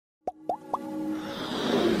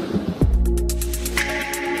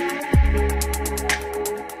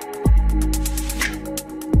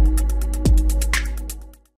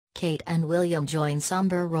William joined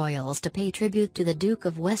sombre royals to pay tribute to the Duke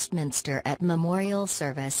of Westminster at memorial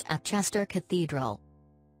service at Chester Cathedral.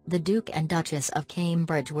 The Duke and Duchess of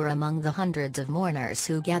Cambridge were among the hundreds of mourners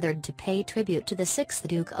who gathered to pay tribute to the 6th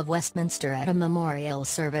Duke of Westminster at a memorial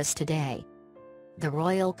service today. The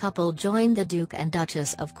royal couple joined the Duke and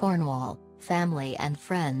Duchess of Cornwall, family and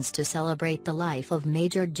friends to celebrate the life of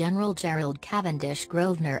Major General Gerald Cavendish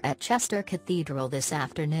Grosvenor at Chester Cathedral this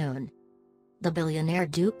afternoon. The billionaire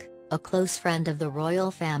Duke, a close friend of the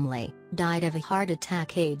royal family, died of a heart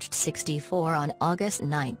attack aged 64 on August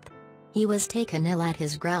 9. He was taken ill at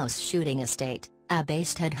his grouse shooting estate,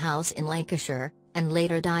 Abbeystead House in Lancashire, and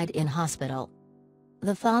later died in hospital.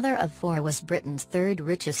 The father of 4 was Britain's 3rd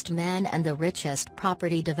richest man and the richest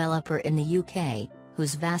property developer in the UK,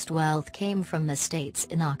 whose vast wealth came from estates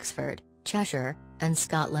in Oxford, Cheshire, and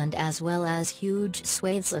Scotland as well as huge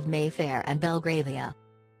swathes of Mayfair and Belgravia.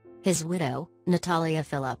 His widow, Natalia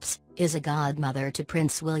Phillips, is a godmother to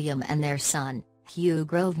Prince William, and their son, Hugh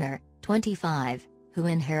Grosvenor, 25, who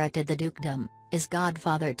inherited the dukedom, is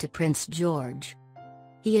godfather to Prince George.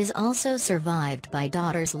 He is also survived by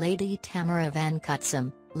daughters Lady Tamara Van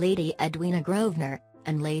Cutsum, Lady Edwina Grosvenor,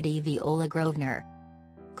 and Lady Viola Grosvenor.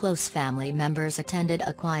 Close family members attended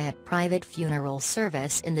a quiet private funeral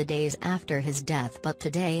service in the days after his death, but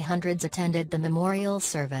today hundreds attended the memorial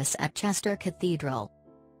service at Chester Cathedral.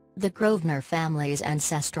 The Grosvenor family's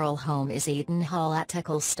ancestral home is Eaton Hall at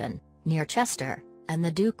Eccleston, near Chester, and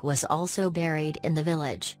the Duke was also buried in the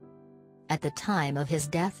village. At the time of his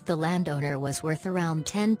death, the landowner was worth around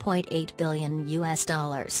 $10.8 billion,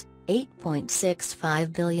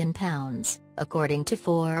 £8.65 billion, according to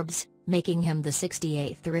Forbes, making him the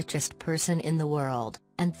 68th richest person in the world,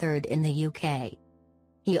 and 3rd in the UK.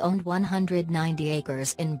 He owned 190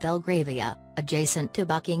 acres in Belgravia, adjacent to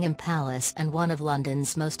Buckingham Palace and one of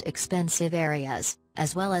London's most expensive areas,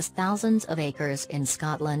 as well as thousands of acres in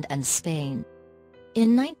Scotland and Spain.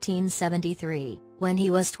 In 1973, when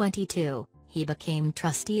he was 22, he became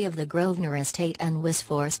trustee of the Grosvenor estate and was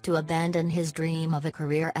forced to abandon his dream of a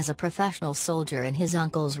career as a professional soldier in his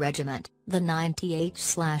uncle's regiment, the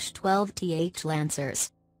 9th/12th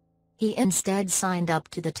Lancers. He instead signed up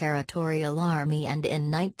to the Territorial Army and in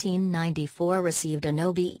 1994 received an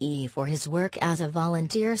OBE for his work as a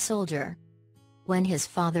volunteer soldier. When his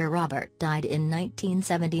father Robert died in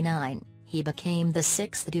 1979, he became the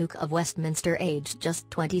 6th Duke of Westminster, aged just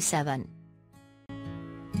 27.